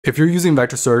If you're using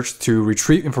vector search to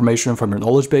retrieve information from your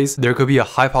knowledge base, there could be a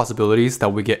high possibilities that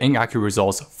we get inaccurate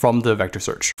results from the vector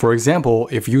search. For example,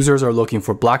 if users are looking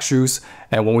for black shoes,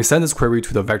 and when we send this query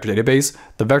to the vector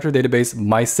database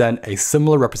might send a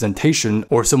similar representation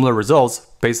or similar results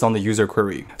based on the user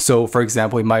query. So for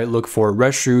example, we might look for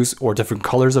red shoes or different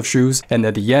colors of shoes, and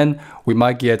at the end, we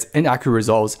might get inaccurate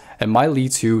results and might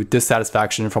lead to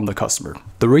dissatisfaction from the customer.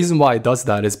 The reason why it does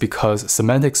that is because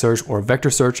semantic search or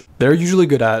vector search, they're usually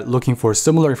good at looking for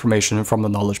similar information from the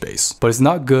knowledge base, but it's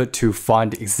not good to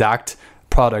find the exact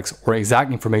products or exact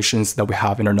informations that we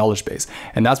have in our knowledge base.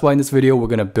 And that's why in this video, we're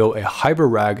going to build a hybrid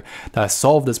RAG that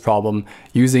solves this problem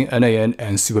using n8n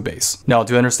and Supabase. Now,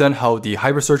 to understand how the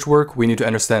hybrid search work, we need to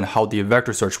understand how the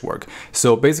vector search work.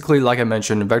 So basically, like I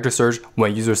mentioned, in vector search,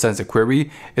 when a user sends a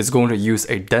query, it's going to use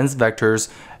a dense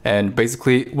vectors. And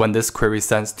basically, when this query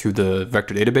sends to the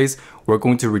vector database, we're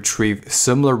going to retrieve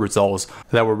similar results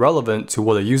that were relevant to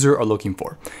what the user are looking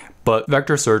for. But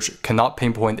vector search cannot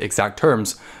pinpoint exact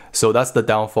terms, so that's the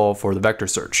downfall for the vector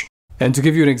search. And to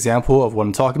give you an example of what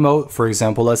I'm talking about, for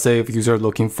example, let's say if users are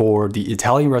looking for the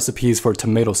Italian recipes for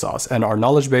tomato sauce, and our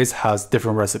knowledge base has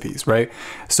different recipes, right?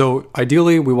 So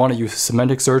ideally, we want to use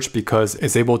semantic search because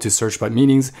it's able to search by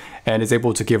meanings and is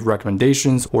able to give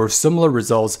recommendations or similar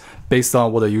results based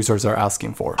on what the users are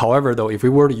asking for. However, though, if we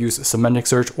were to use semantic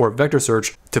search or vector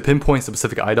search to pinpoint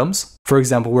specific items, for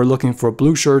example, we're looking for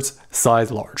blue shirts,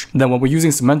 size large. Then when we're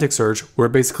using semantic search, we're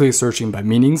basically searching by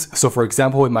meanings. So for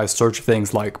example, we might search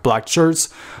things like black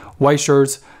shirts, white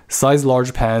shirts, size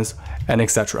large pants, and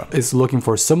etc. It's looking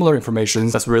for similar information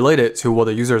that's related to what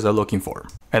the users are looking for.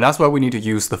 And that's why we need to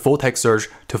use the full text search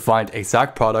to find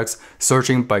exact products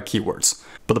searching by keywords.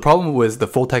 But the problem with the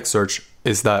full text search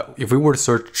is that if we were to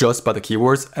search just by the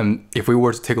keywords, and if we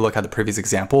were to take a look at the previous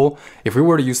example, if we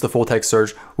were to use the full text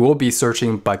search, we will be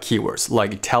searching by keywords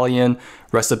like Italian,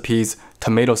 recipes,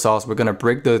 tomato sauce. We're going to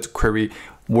break the query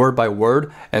word by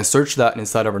word and search that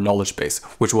inside of our knowledge base,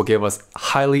 which will give us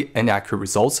highly inaccurate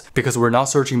results because we're not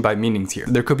searching by meanings here.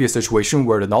 There could be a situation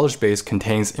where the knowledge base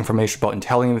contains information about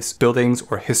Italian buildings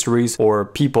or histories or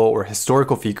people or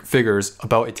historical figures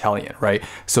about Italian, right?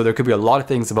 So there could be a lot of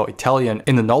things about Italian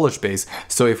in the knowledge base.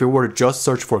 So if we were to just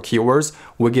search for keywords,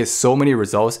 we get so many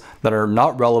results that are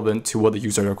not relevant to what the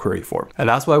user are querying for. And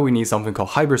that's why we need something called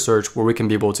hybrid search, where we can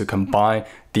be able to combine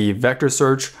the vector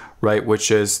search, right, which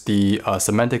is the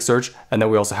semantic search, and then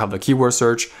we also have the keyword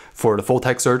search for the full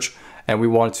text search, and we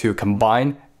want to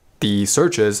combine the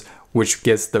searches, which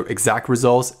gets the exact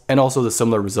results and also the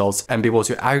similar results, and be able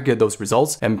to aggregate those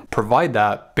results and provide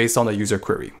that based on the user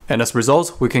query. And as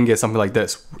results, we can get something like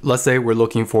this. Let's say we're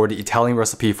looking for the Italian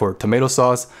recipe for tomato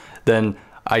sauce, then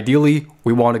ideally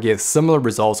we want to get similar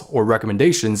results or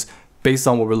recommendations based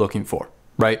on what we're looking for,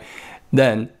 right?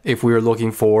 Then if we are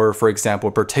looking for example,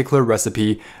 a particular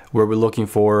recipe where we're looking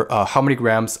for how many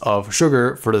grams of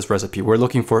sugar for this recipe, we're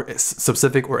looking for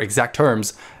specific or exact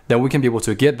terms, then we can be able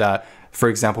to get that. For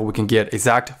example, we can get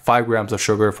exact 5 grams of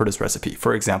sugar for this recipe,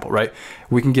 for example, right?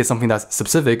 We can get something that's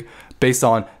specific based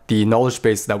on the knowledge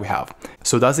base that we have.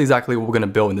 So that's exactly what we're going to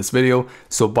build in this video.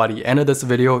 So by the end of this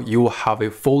video, you will have a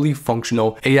fully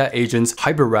functional AI agents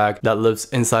hybrid RAG that lives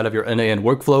inside of your n8n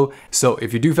workflow. So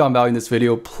if you do find value in this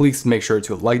video, please make sure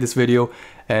to like this video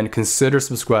and consider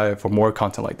subscribing for more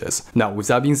content like this. Now, with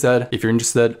that being said, if you're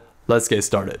interested, let's get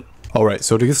started. Alright,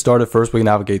 so to get started, first we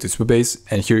navigate to Supabase,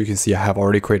 and here you can see I have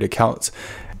already created accounts.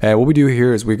 And what we do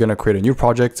here is we're going to create a new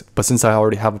project, but since I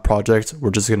already have a project,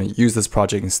 we're just going to use this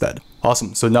project instead.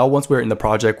 Awesome, so now once we're in the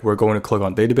project, we're going to click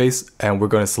on database and we're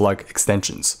going to select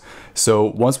extensions. So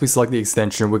once we select the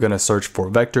extension, we're going to search for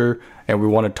vector, and we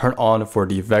want to turn on for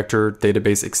the vector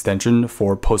database extension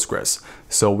for Postgres.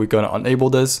 So we're going to enable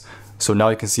this. So now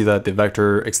you can see that the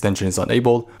vector extension is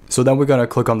enabled. So then we're going to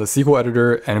click on the SQL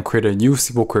editor and create a new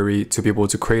SQL query to be able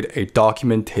to create a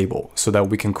document table so that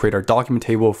we can create our document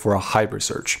table for a hybrid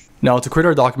search. Now to create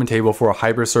our document table for a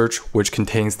hybrid search, which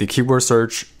contains the keyword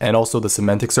search and also the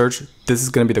semantic search, this is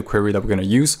going to be the query that we're going to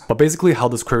use. But basically how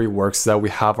this query works is that we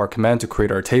have our command to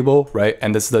create our table, right?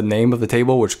 And this is the name of the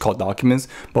table, which is called documents,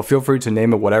 but feel free to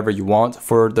name it whatever you want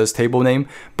for this table name,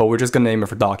 but we're just going to name it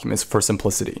for documents for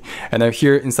simplicity. And then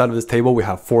here inside of this table, we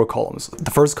have 4 columns.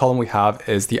 The first column we have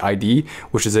is the ID,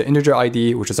 which is an integer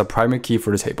ID, which is a primary key for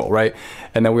the table, right?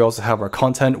 And then we also have our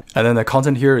content. And then the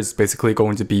content here is basically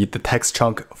going to be the text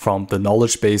chunk from the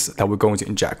knowledge base that we're going to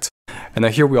inject. And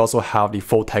then here we also have the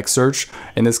full text search.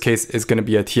 In this case, it's going to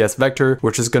be a TS vector,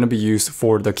 which is going to be used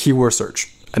for the keyword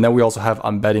search. And then we also have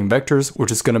embedding vectors,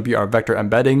 which is going to be our vector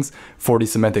embeddings for the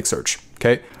semantic search.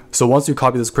 Okay. So once you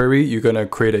copy this query, you're going to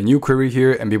create a new query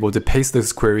here and be able to paste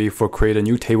this query for create a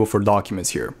new table for documents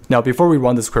here. Now, before we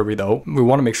run this query though, we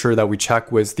want to make sure that we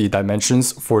check with the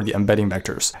dimensions for the embedding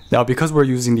vectors. Now, because we're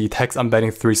using the text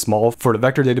embedding 3 small for the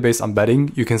vector database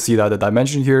embedding, you can see that the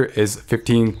dimension here is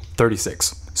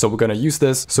 1536. So we're going to use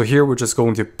this. So here we're just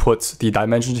going to put the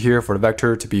dimensions here for the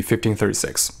vector to be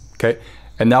 1536. Okay.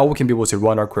 And now we can be able to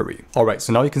run our query. All right,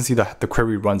 so now you can see that the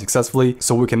query runs successfully.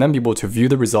 So we can then be able to view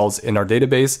the results in our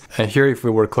database. And here, if we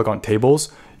were to click on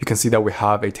tables, you can see that we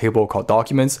have a table called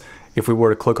documents. If we were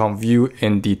to click on view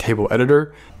in the table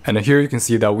editor, and here you can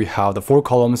see that we have the 4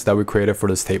 columns that we created for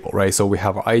this table, right? So we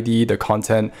have our ID, the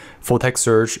content, full text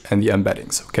search, and the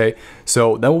embeddings, okay?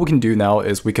 So then what we can do now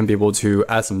is we can be able to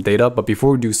add some data, but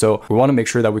before we do so, we want to make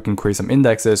sure that we can create some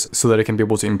indexes so that it can be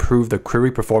able to improve the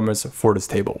query performance for this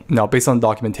table. Now, based on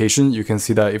documentation, you can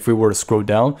see that if we were to scroll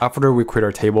down, after we create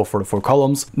our table for the 4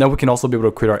 columns, now we can also be able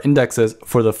to create our indexes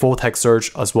for the full text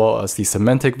search as well as the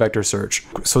semantic vector search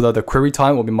so that the query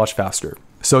time will be much faster.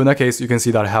 So in that case, you can see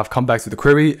that I have come back to the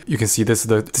query. You can see this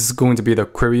is going to be the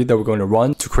query that we're going to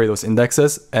run to create those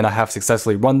indexes, and I have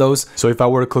successfully run those. So if I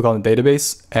were to click on the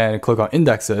database and click on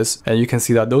indexes, and you can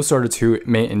see that those are the 2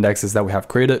 main indexes that we have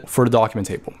created for the document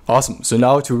table. Awesome. So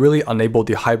now to really enable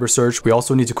the hyper search, we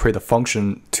also need to create a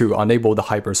function to enable the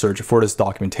hyper search for this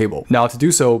document table. Now to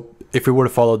do so, if we were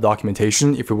to follow the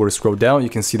documentation, if we were to scroll down, you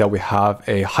can see that we have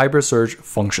a hyper search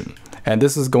function. And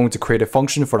this is going to create a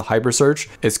function for the hyper search.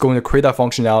 It's going to create that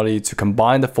functionality to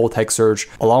combine the full text search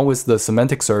along with the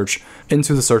semantic search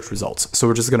into the search results. So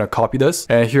we're just going to copy this.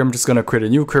 And here I'm just going to create a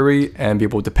new query and be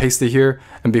able to paste it here.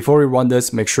 And before we run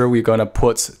this, make sure we're going to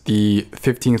put the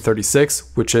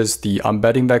 1536, which is the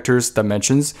embedding vectors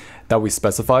dimensions that we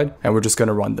specified. And we're just going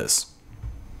to run this.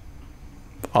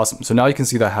 Awesome. So now you can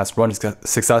see that has run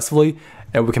successfully,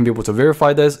 and we can be able to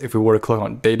verify this. If we were to click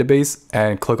on database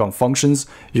and click on functions,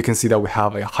 you can see that we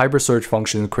have a hyper search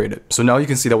function created. So now you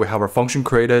can see that we have our function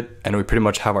created and we pretty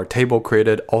much have our table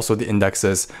created, also the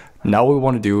indexes. Now what we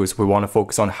want to do is we want to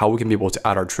focus on how we can be able to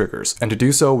add our triggers. And to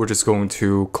do so, we're just going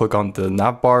to click on the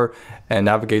nav bar and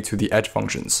navigate to the edge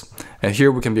functions. And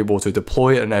here we can be able to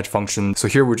deploy an edge function. So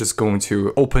here we're just going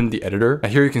to open the editor.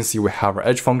 And here you can see we have our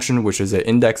edge function, which is an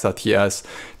index.ts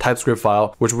TypeScript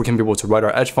file, which we can be able to write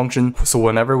our edge function. So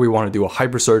whenever we want to do a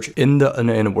hyper search in the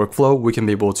n8n workflow, we can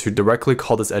be able to directly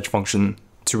call this edge function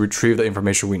to retrieve the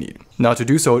information we need. Now to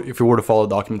do so, if we were to follow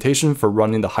documentation for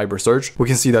running the hyper search, we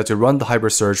can see that to run the hyper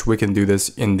search, we can do this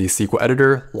in the SQL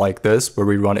editor like this, where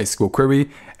we run a SQL query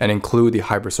and include the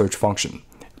hyper search function.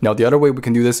 Now the other way we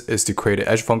can do this is to create an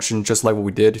edge function, just like what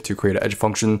we did to create an edge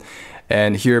function.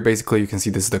 And here basically you can see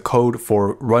this is the code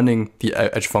for running the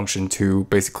edge function to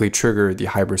basically trigger the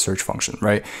hyper search function,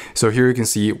 right? So here you can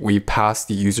see we pass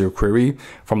the user query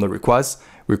from the request.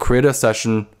 We create a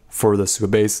session for the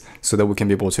Supabase so that we can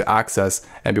be able to access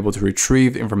and be able to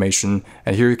retrieve information.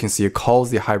 And here you can see it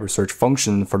calls the hyper search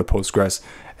function for the Postgres.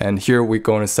 And here we're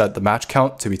going to set the match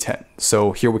count to be 10.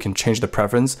 So here we can change the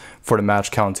preference for the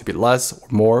match count to be less or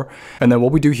more. And then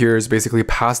what we do here is basically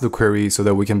pass the query so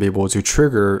that we can be able to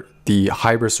trigger the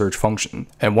hyper search function.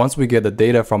 And once we get the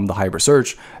data from the hyper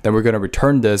search, then we're going to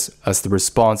return this as the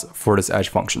response for this edge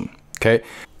function. Okay.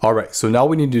 All right. So now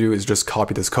what we need to do is just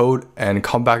copy this code and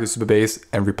come back to Supabase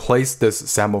and replace this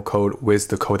sample code with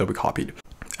the code that we copied.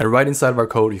 And right inside of our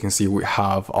code, you can see we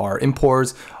have our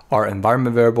imports, our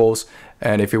environment variables.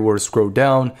 And if we were to scroll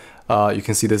down, you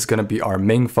can see this is going to be our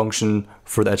main function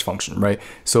for the edge function, right?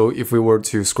 So if we were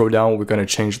to scroll down, we're going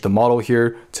to change the model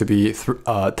here to be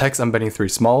text embedding 3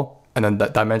 small. And then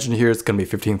that dimension here is going to be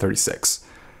 1536.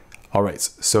 All right.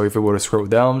 So if we were to scroll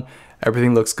down,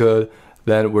 everything looks good.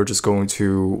 Then we're just going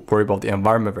to worry about the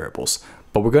environment variables.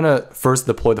 But we're going to first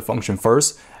deploy the function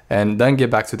first and then get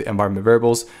back to the environment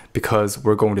variables because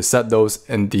we're going to set those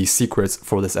in the secrets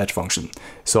for this edge function.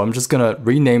 So I'm just going to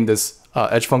rename this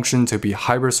edge function to be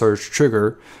hyper search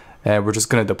trigger, and we're just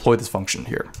going to deploy this function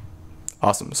here.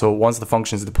 Awesome. So once the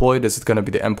function is deployed, this is going to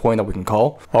be the endpoint that we can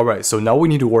call. All right. So now what we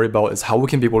need to worry about is how we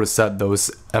can be able to set those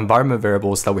environment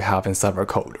variables that we have inside of our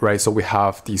code, right? So we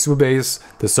have the Supabase,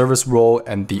 the service role,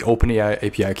 and the OpenAI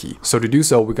API key. So to do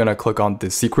so, we're going to click on the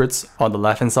secrets on the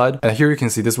left-hand side. And here you can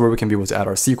see this is where we can be able to add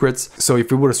our secrets. So if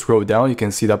we were to scroll down, you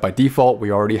can see that by default, we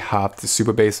already have the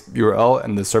Supabase URL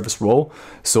and the service role.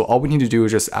 So all we need to do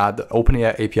is just add the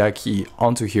OpenAI API key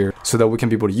onto here so that we can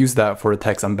be able to use that for the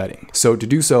text embedding. So to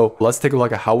do so, let's take take a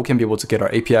look at how we can be able to get our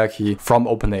API key from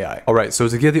OpenAI. All right, so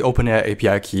to get the OpenAI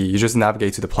API key, you just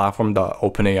navigate to the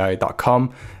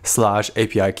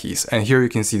platform.openai.com/API keys. And here you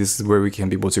can see this is where we can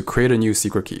be able to create a new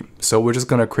secret key. So we're just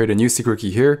gonna create a new secret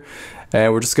key here,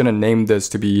 and we're just gonna name this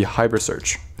to be hybrid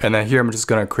search. And then here, I'm just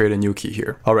gonna create a new key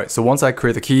here. All right, so once I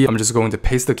create the key, I'm just going to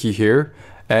paste the key here.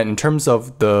 And in terms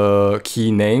of the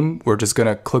key name, we're just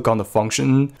gonna click on the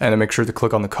function and then make sure to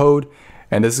click on the code.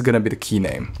 And this is gonna be the key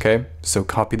name, okay? So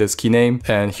copy this key name,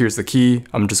 and here's the key.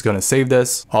 I'm just gonna save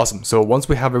this. Awesome, so once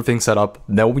we have everything set up,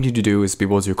 then what we need to do is be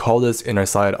able to call this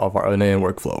inside of our n8n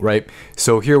workflow, right?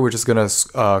 So here we're just gonna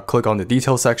click on the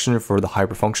detail section for the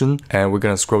hybrid function, and we're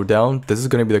gonna scroll down. This is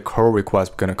gonna be the curl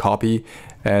request we're gonna copy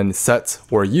and set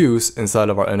or use inside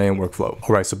of our n8n workflow.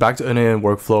 All right, so back to n8n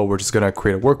workflow, we're just gonna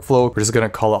create a workflow. We're just gonna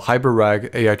call it hybrid rag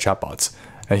AI chatbots.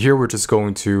 And here we're just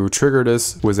going to trigger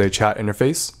this with a chat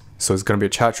interface. So it's gonna be a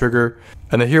chat trigger.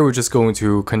 And then here we're just going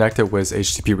to connect it with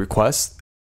HTTP request.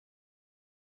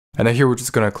 And then here we're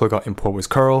just gonna click on import with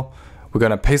curl. We're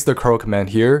gonna paste the curl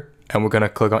command here, and we're gonna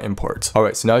click on import. All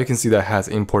right, so now you can see that it has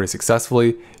imported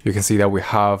successfully. You can see that we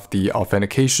have the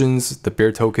authentications, the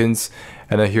bear tokens,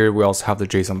 and then here we also have the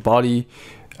JSON body.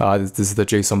 This is the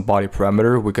JSON body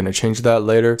parameter. We're gonna change that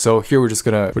later. So here we're just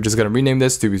gonna rename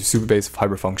this to Supabase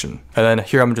hybrid function. And then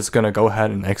here I'm just gonna go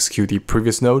ahead and execute the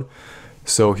previous node.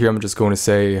 So here I'm just going to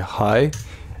say hi,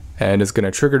 and it's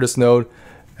gonna trigger this node.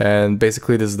 And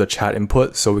basically this is the chat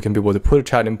input, so we can be able to put a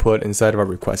chat input inside of our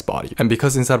request body. And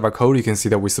because inside of our code, you can see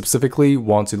that we specifically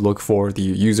want to look for the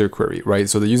user query, right?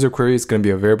 So the user query is going to be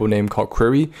a variable name called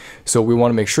query. So we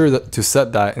want to make sure that to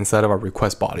set that inside of our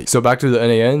request body. So back to the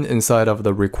n8n, inside of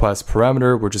the request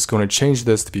parameter, we're just going to change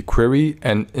this to be query.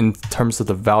 And in terms of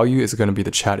the value, it's going to be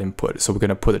the chat input. So we're going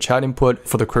to put the chat input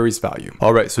for the query's value.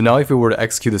 All right, so now if we were to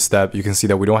execute the step, you can see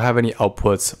that we don't have any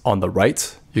outputs on the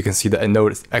right. You can see that a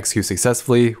node executes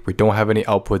successfully. We don't have any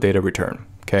output data return.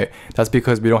 Okay, that's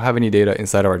because we don't have any data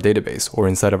inside of our database or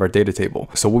inside of our data table.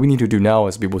 So what we need to do now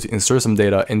is be able to insert some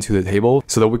data into the table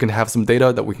so that we can have some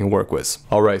data that we can work with.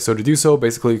 All right, so to do so,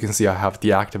 basically you can see I have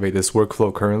deactivated this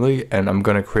workflow currently, and I'm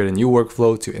gonna create a new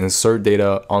workflow to insert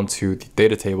data onto the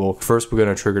data table. First, we're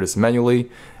gonna trigger this manually,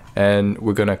 and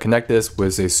we're gonna connect this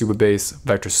with a Supabase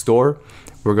vector store.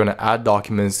 We're gonna add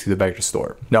documents to the vector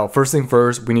store. Now, first thing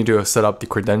first, we need to set up the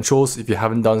credentials. If you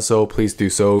haven't done so, please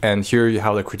do so. And here you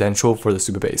have the credential for the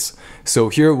Supabase. So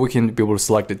here we can be able to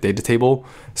select the data table.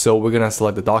 So we're gonna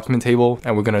select the document table,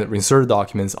 and we're gonna insert the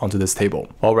documents onto this table.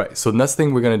 All right, so the next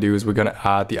thing we're gonna do is we're gonna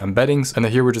add the embeddings, and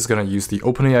then here we're just gonna use the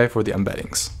OpenAI for the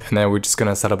embeddings. And then we're just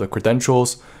gonna set up the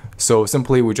credentials. So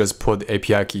simply we just put the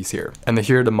API keys here. And then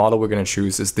here the model we're gonna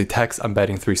choose is the text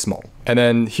embedding 3 small. And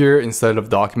then here instead of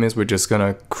documents, we're just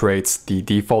gonna create the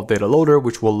default data loader,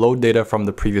 which will load data from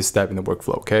the previous step in the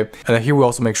workflow, okay? And then here we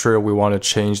also make sure we wanna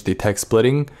change the text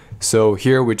splitting. So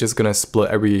here we're just gonna split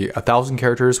every 1,000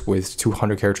 characters with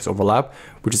 200 characters overlap.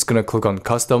 We're just gonna click on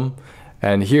custom.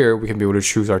 And here we can be able to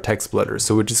choose our text splitter.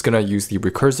 So we're just gonna use the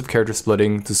recursive character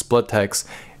splitting to split text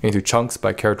into chunks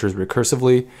by characters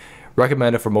recursively.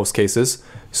 Recommended for most cases.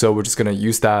 So we're just gonna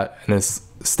use that and then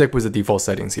stick with the default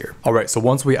settings here. All right, so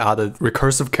once we added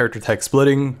recursive character text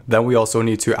splitting, then we also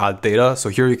need to add data. So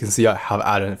here you can see I have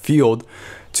added a field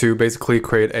to basically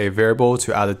create a variable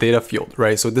to add a data field,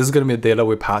 right? So this is gonna be the data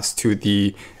we pass to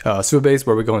the Supabase,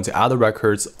 where we're going to add the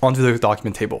records onto the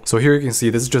document table. So here you can see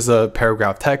this is just a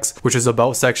paragraph text, which is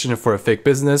about section for a fake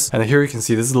business. And here you can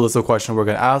see this is the list of questions we're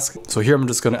gonna ask. So here I'm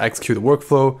just gonna execute the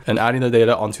workflow and adding the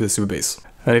data onto the Supabase.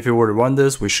 And if we were to run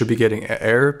this, we should be getting an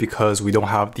error because we don't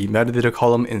have the metadata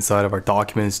column inside of our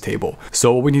documents table.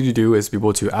 So what we need to do is be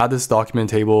able to add this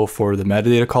document table for the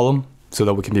metadata column so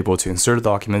that we can be able to insert the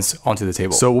documents onto the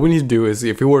table. So what we need to do is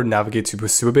if we were to navigate to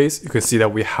Supabase, you can see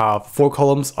that we have 4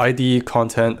 columns: ID,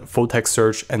 content, full text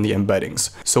search, and the embeddings.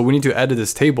 So we need to edit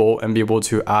this table and be able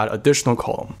to add additional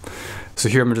column. So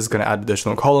here I'm just gonna add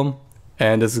additional column.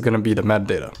 And this is going to be the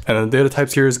metadata. And the data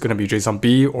types here is going to be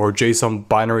JSON-B or JSON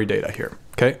binary data here,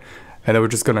 okay? And then we're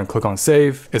just going to click on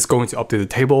save. It's going to update the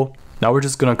table. Now we're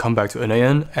just going to come back to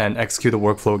n8n and execute the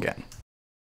workflow again.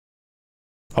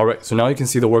 All right, so now you can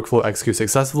see the workflow execute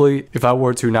successfully. If I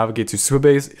were to navigate to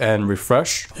Supabase and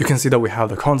refresh, you can see that we have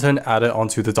the content added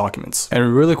onto the documents.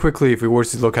 And really quickly, if we were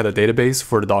to look at the database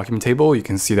for the document table, you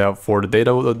can see that for the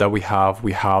data that we have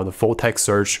the full text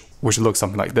search, which looks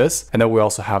something like this. And then we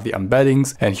also have the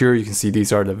embeddings. And here you can see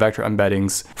these are the vector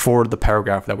embeddings for the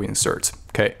paragraph that we insert.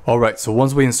 Okay, all right, so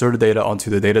once we insert the data onto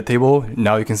the data table,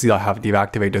 now you can see I have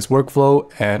deactivated this workflow,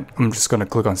 and I'm just gonna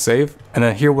click on save. And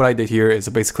then here, what I did here is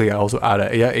basically I also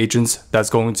added AI agents that's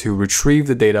going to retrieve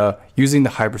the data using the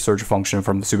hypersearch function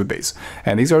from the Supabase.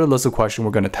 And these are the list of questions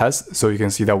we're gonna test. So you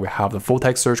can see that we have the full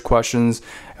text search questions,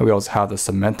 and we also have the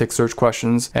semantic search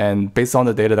questions. And based on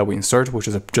the data that we insert, which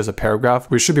is just a paragraph,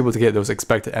 we should be able to get those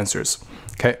expected answers,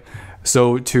 okay?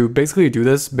 So to basically do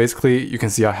this, you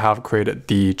can see I have created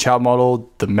the chat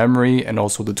model, the memory, and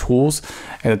also the tools.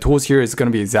 And the tools here is going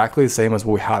to be exactly the same as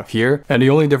what we have here. And the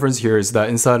only difference here is that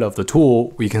inside of the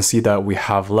tool, we can see that we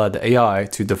have let the AI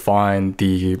to define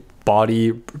the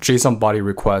JSON body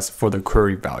request for the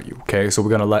query value. Okay, so we're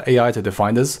going to let AI to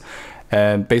define this,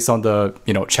 and based on the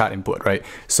chat input, right?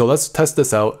 So let's test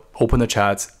this out. Open the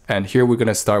chat, and here we're going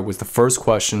to start with the first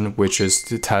question, which is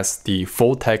to test the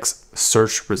full text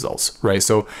search results, right?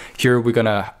 So here we're going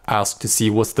to ask to see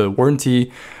what's the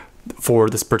warranty for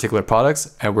this particular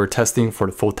products, and we're testing for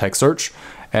the full text search,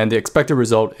 and the expected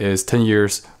result is 10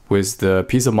 years with the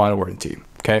peace of mind warranty.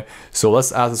 Okay, so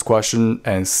let's ask this question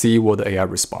and see what the AI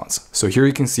responds. So here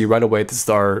you can see right away, this is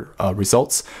our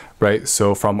results, right?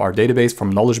 So from our database,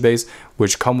 from knowledge base,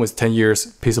 which come with 10 years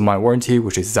peace of mind warranty,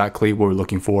 which is exactly what we're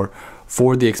looking for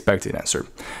the expected answer.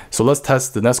 So let's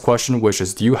test the next question, which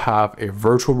is, do you have a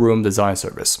virtual room design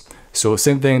service? So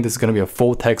same thing, this is going to be a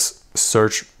full text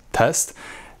search test.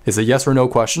 It's a yes or no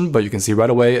question, but you can see right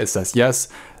away it says yes,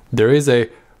 there is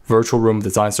a virtual room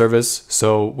design service,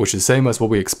 so which is same as what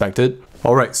we expected.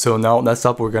 All right, so now next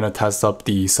up, we're gonna test up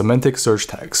the semantic search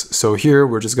tags. So here,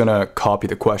 we're just gonna copy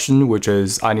the question, which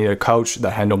is, I need a couch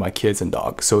that handle my kids and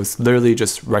dog. So it's literally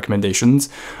just recommendations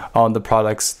on the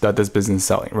products that this business is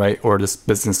selling, right? Or this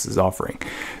business is offering.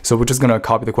 So we're just gonna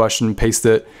copy the question, paste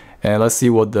it, and let's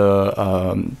see what the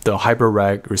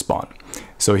hyperreg respond.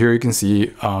 So here you can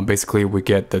see, basically we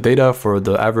get the data for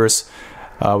the adverse,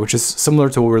 which is similar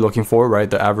to what we're looking for, right?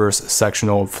 The adverse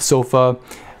sectional sofa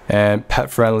and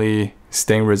pet-friendly,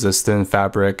 stain-resistant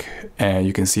fabric, and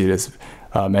you can see it is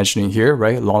mentioning here,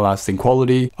 right? Long-lasting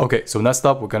quality. Okay, so next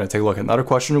up, we're gonna take a look at another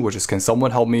question, which is, can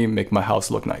someone help me make my house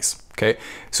look nice? Okay,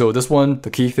 so this one, the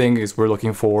key thing is we're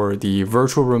looking for the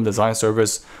virtual room design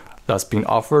service that's being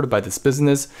offered by this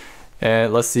business.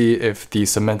 And let's see if the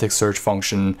semantic search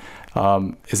function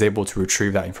is able to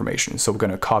retrieve that information. So we're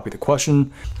gonna copy the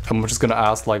question, and we're just gonna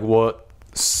ask like, what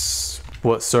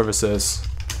services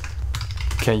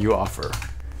can you offer?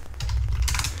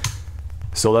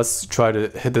 So let's try to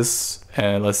hit this,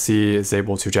 and let's see it's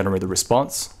able to generate the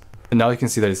response. And now you can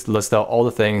see that it's listed out all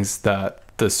the things that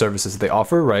the services they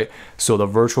offer, right? So the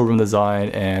virtual room design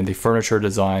and the furniture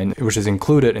design, which is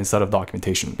included inside of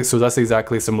documentation. So that's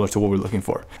exactly similar to what we're looking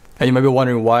for. And you might be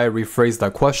wondering why I rephrased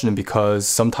that question, because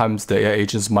sometimes the AI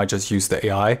agents might just use the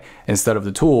AI instead of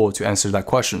the tool to answer that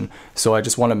question. So I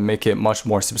just want to make it much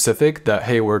more specific that,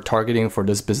 hey, we're targeting for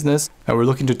this business, and we're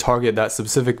looking to target that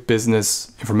specific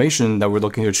business information that we're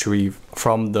looking to retrieve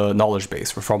from the knowledge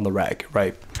base or from the reg,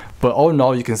 right? But all in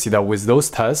all, you can see that with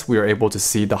those tests, we are able to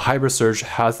see the hybrid search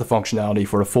has the functionality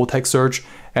for the full text search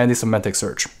and the semantic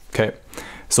search, okay?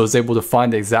 So it's able to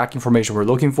find the exact information we're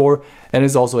looking for, and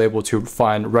is also able to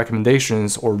find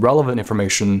recommendations or relevant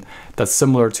information that's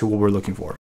similar to what we're looking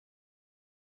for.